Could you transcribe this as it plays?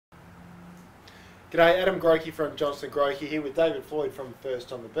G'day, Adam Grocke from Johnston Grocke here with David Floyd from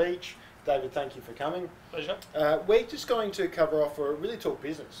First on the Beach. David, thank you for coming. Pleasure. We're just going to cover off or really talk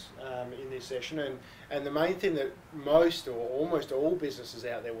business in this session, and the main thing that most or almost all businesses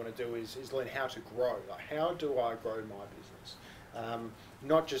out there want to do is learn how to grow. Like, how do I grow my business?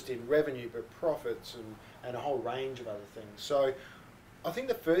 Not just in revenue, but profits and a whole range of other things. So I think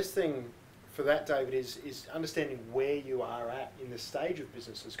the first thing for that, David, is understanding where you are at in the stage of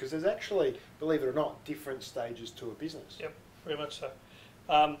businesses, because there's actually, believe it or not, different stages to a business. Yep, very much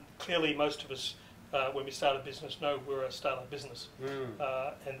so. Clearly, most of us, when we start a business, know we're a startup business.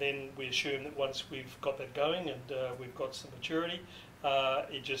 And then we assume that once we've got that going and we've got some maturity,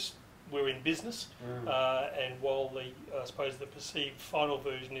 we're in business. And while I suppose the perceived final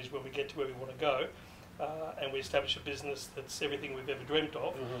version is when we get to where we want to go, and we establish a business that's everything we've ever dreamt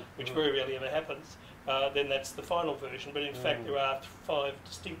of, which very rarely ever happens, then that's the final version. But in fact, there are 5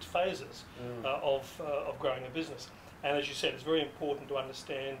 distinct phases of growing a business. And as you said, it's very important to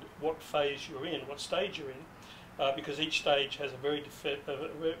understand what phase you're in, what stage you're in, because each stage has a very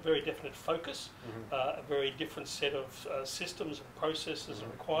definite focus, a very different set of systems and processes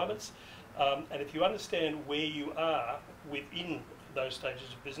and requirements. And if you understand where you are within those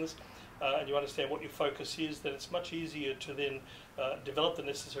stages of business, and you understand what your focus is, then it's much easier to then develop the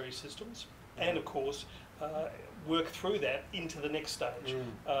necessary systems and, of course, work through that into the next stage.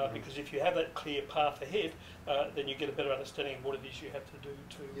 Because if you have that clear path ahead, then you get a better understanding of what it is you have to do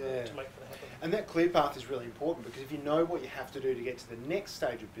to make that happen. And that clear path is really important, because if you know what you have to do to get to the next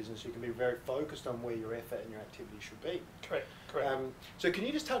stage of business, you can be very focused on where your effort and your activity should be. Correct, correct. So can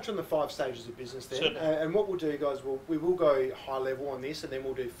you just touch on the 5 stages of business then? Certainly. And what we'll do, guys, we will go high level on this, and then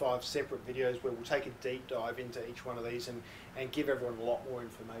we'll do 5 separate videos where we'll take a deep dive into each one of these and give everyone a lot more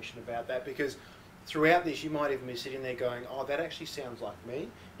information about that, because throughout this, you might even be sitting there going, oh, that actually sounds like me.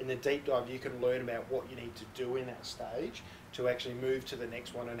 In the deep dive, you can learn about what you need to do in that stage to actually move to the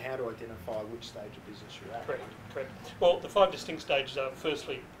next one and how to identify which stage of business you're at. Correct, correct. Well, the 5 distinct stages are,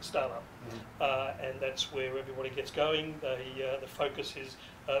 firstly, startup. And that's where everybody gets going. The focus is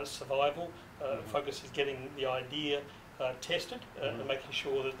survival. Focus is getting the idea tested and making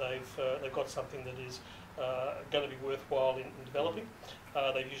sure that they've got something that is going to be worthwhile in developing.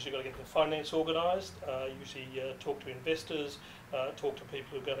 They've usually got to get their finance organised, usually talk to investors, talk to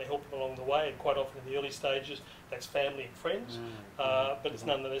people who are going to help them along the way, and quite often in the early stages that's family and friends, but it's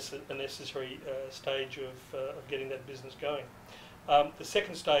nonetheless a necessary stage of getting that business going. The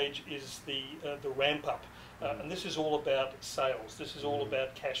second stage is the ramp up, and this is all about sales, this is all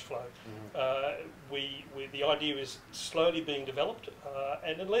about cash flow. The idea is slowly being developed,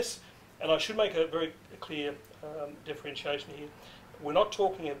 and I should make a very clear differentiation here. We're not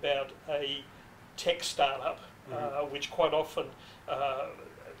talking about a tech startup, which quite often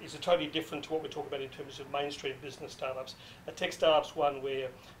is totally different to what we're talking about in terms of mainstream business startups. A tech startup's one where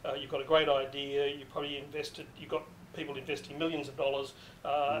you've got a great idea, you've got people investing millions of dollars.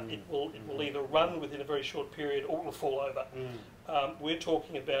 It will either run within a very short period or it will fall over. We're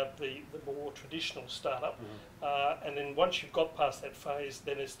talking about the more traditional startup, and then once you've got past that phase,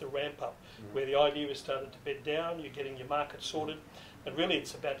 then it's the ramp up, where the idea is started to bed down, you're getting your market sorted, and really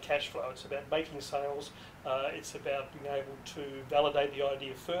it's about cash flow, it's about making sales, it's about being able to validate the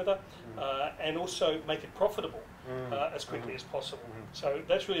idea further, and also make it profitable as quickly as possible. So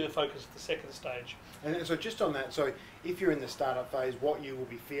that's really the focus of the second stage. And so just on that, so if you're in the startup phase, what you will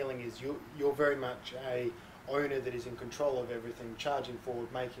be feeling is you're very much a owner that is in control of everything, charging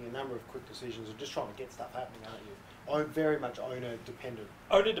forward, making a number of quick decisions, and just trying to get stuff happening, aren't you? Very much owner dependent.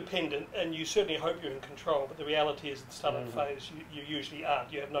 Owner dependent, and you certainly hope you're in control, but the reality is in the startup phase you usually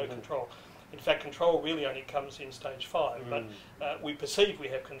aren't. You have no control. In fact, control really only comes in stage 5, but we perceive we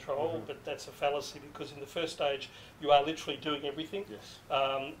have control, but that's a fallacy, because in the first stage you are literally doing everything,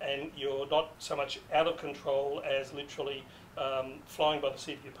 and you're not so much out of control as literally flying by the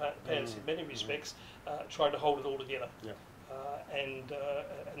seat of your pants in many respects, trying to hold it all together.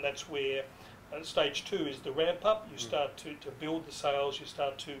 And that's where stage 2 is the ramp up. You start to build the sales, you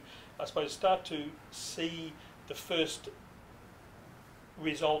start to, I suppose, see the first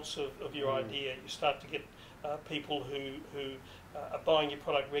results of your idea. You start to get people who are buying your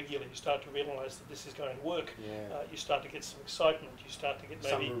product regularly. You start to realise that this is going to work. You start to get some excitement. You start to get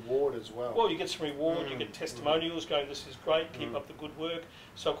maybe some reward as well. Well, you get some reward. You get testimonials going, "This is great. Keep up the good work."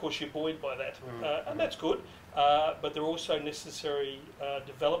 So of course you're buoyed by that, and that's good. But there are also necessary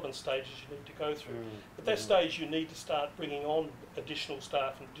development stages you need to go through. At that stage, you need to start bringing on additional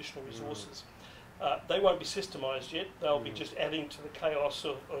staff and additional resources. They won't be systemised yet. They'll be just adding to the chaos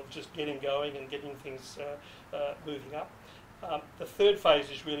of just getting going and getting things moving up. The third phase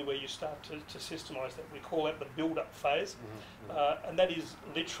is really where you start to systemise that. We call that the build-up phase, and that is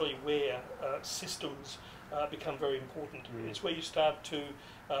literally where systems become very important. It's where you start to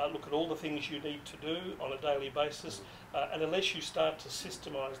look at all the things you need to do on a daily basis, and unless you start to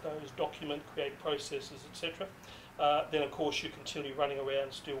systemise those, document, create processes, etc., then of course you're continually running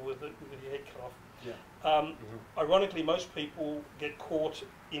around still with your head cut off. Yeah. Ironically, most people get caught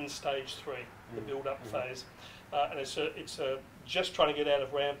in stage 3, the build-up phase, and it's just trying to get out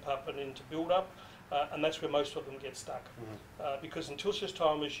of ramp up and into build-up, and that's where most of them get stuck. Because until such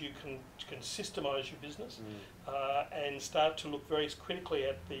time as you can systemise your business and start to look very critically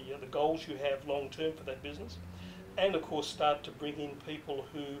at the goals you have long-term for that business, and of course start to bring in people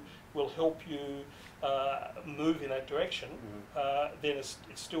who will help you move in that direction, then it's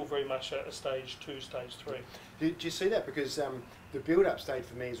still very much a stage 2, stage 3. Do you see that? Because the build-up stage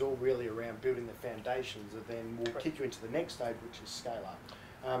for me is all really around building the foundations that then will kick you into the next stage, which is scale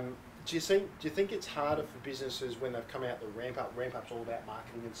up. Do you think it's harder for businesses when they've come out the ramp up? Ramp up's all about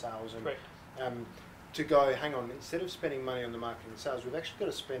marketing and sales, and to go, hang on, instead of spending money on the marketing and sales, we've actually got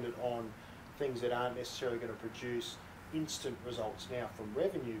to spend it on things that aren't necessarily going to produce instant results now from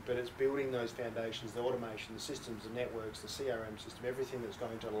revenue, but it's building those foundations, the automation, the systems, the networks, the CRM system, everything that's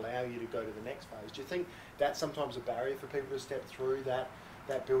going to allow you to go to the next phase. Do you think that's sometimes a barrier for people to step through that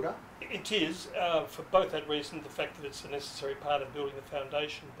build-up? It is, for both that reason, the fact that it's a necessary part of building the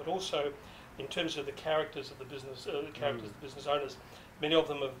foundation, but also in terms of the characters of the business, the business owners. Many of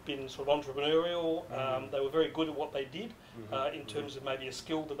them have been sort of entrepreneurial. They were very good at what they did in terms of maybe a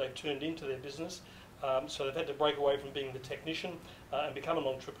skill that they've turned into their business. So they've had to break away from being the technician and become an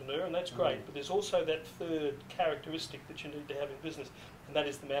entrepreneur, and that's great. But there's also that third characteristic that you need to have in business, and that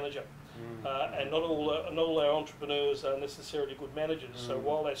is the manager. And not all our entrepreneurs are necessarily good managers. So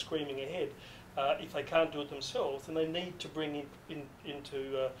while they're screaming ahead, if they can't do it themselves, then they need to bring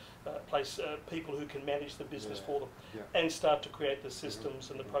into place people who can manage the business for them and start to create the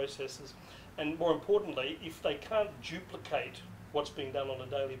systems and the processes. And more importantly, if they can't duplicate what's being done on a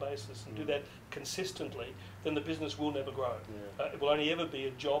daily basis and do that consistently, then the business will never grow. It will only ever be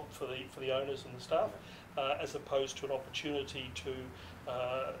a job for the owners and the staff, as opposed to an opportunity to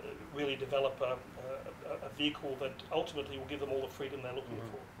really develop a vehicle that ultimately will give them all the freedom they're looking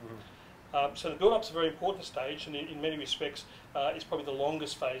for. So the build-up's a very important stage, and in many respects it's probably the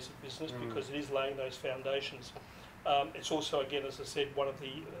longest phase of business because it is laying those foundations. It's also, again, as I said, one of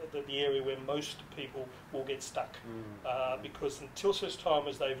the area where most people will get stuck, because until such time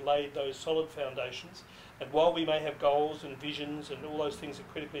as they've laid those solid foundations, and while we may have goals and visions and all those things are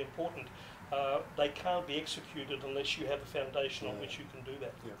critically important, they can't be executed unless you have a foundation on which you can do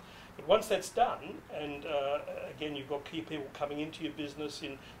that. But once that's done, and again, you've got key people coming into your business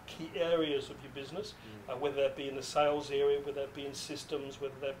in key areas of your business, whether that be in the sales area, whether that be in systems,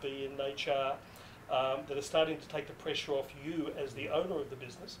 whether that be in HR, that are starting to take the pressure off you as the owner of the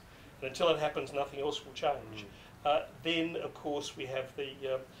business, and until that happens, nothing else will change. Then, of course, we have the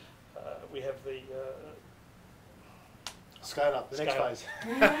scale up, the next phase.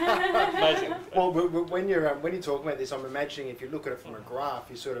 Amazing. Well, when you're talking about this, I'm imagining if you look at it from a graph,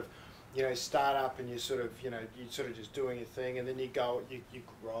 you sort of, start up and you're sort of just doing your thing, and then you grow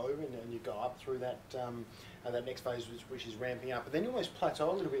and you go up through that next phase, which is ramping up, and then you almost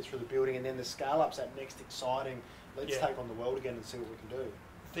plateau a little bit through the building, and then the scale up's that next exciting, let's take on the world again and see what we can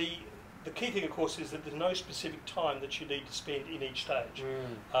do. The key thing, of course, is that there's no specific time that you need to spend in each stage.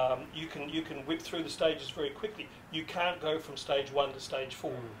 You can whip through the stages very quickly. You can't go from stage 1 to stage 4.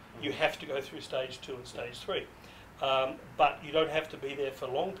 You have to go through stage 2 and stage 3. But you don't have to be there for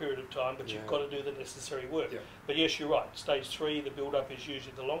a long period of time, but you've got to do the necessary work. But yes, you're right. Stage 3, the build-up is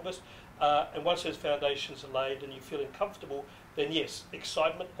usually the longest. And once those foundations are laid and you're feeling comfortable, then yes,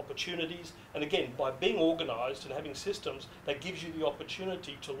 excitement, opportunities, and again, by being organised and having systems, that gives you the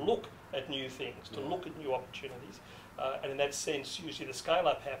opportunity to look at new things, to look at new opportunities. And in that sense, usually the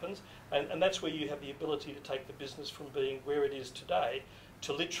scale-up happens, and that's where you have the ability to take the business from being where it is today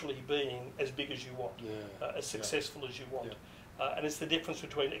to literally being as big as you want, as successful as you want. And it's the difference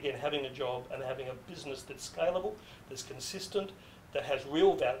between, again, having a job and having a business that's scalable, that's consistent, that has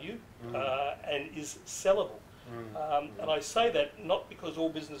real value, and is sellable. And I say that not because all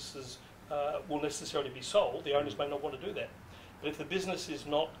businesses will necessarily be sold. The owners may not want to do that. But if the business is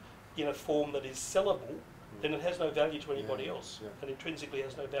not in a form that is sellable, then it has no value to anybody else, and intrinsically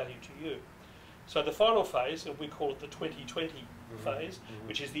has no value to you. So the final phase, and we call it the 2020 phase,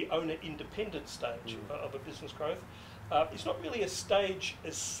 which is the owner-independent stage of a business growth, it's not really a stage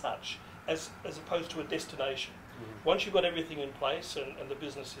as such, as opposed to a destination. Once you've got everything in place and the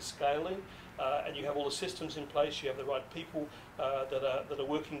business is scaling, and you have all the systems in place, you have the right people that are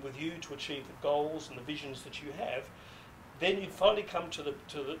working with you to achieve the goals and the visions that you have, then you finally come to the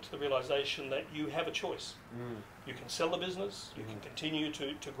realisation that you have a choice. You can sell the business, you can continue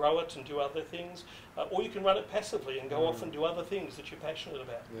to grow it and do other things, or you can run it passively and go off and do other things that you're passionate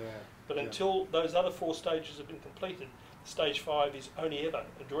about. But until those other 4 stages have been completed, stage 5 is only ever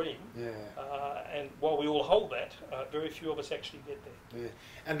a dream. And while we all hold that, very few of us actually get there.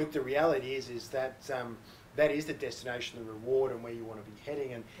 And look, the reality is that that is the destination, the reward, and where you want to be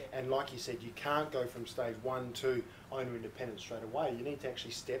heading. And like you said, you can't go from stage 1 to owner independent straight away. You need to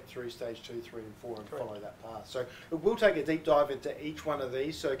actually step through stage 2, 3 and 4 and follow that path. So we'll take a deep dive into each one of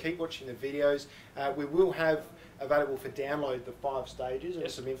these, so keep watching the videos. We will have available for download the 5 stages and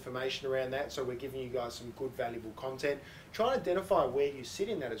some information around that, so we're giving you guys some good valuable content. Try and identify where you sit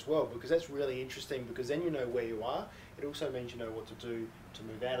in that as well, because that's really interesting, because then you know where you are. It also means you know what to do to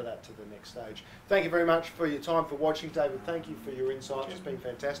move out of that to the next stage. Thank you very much for your time, for watching. David, thank you for your insights. It's been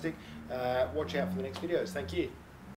fantastic. Watch out for the next videos. Thank you.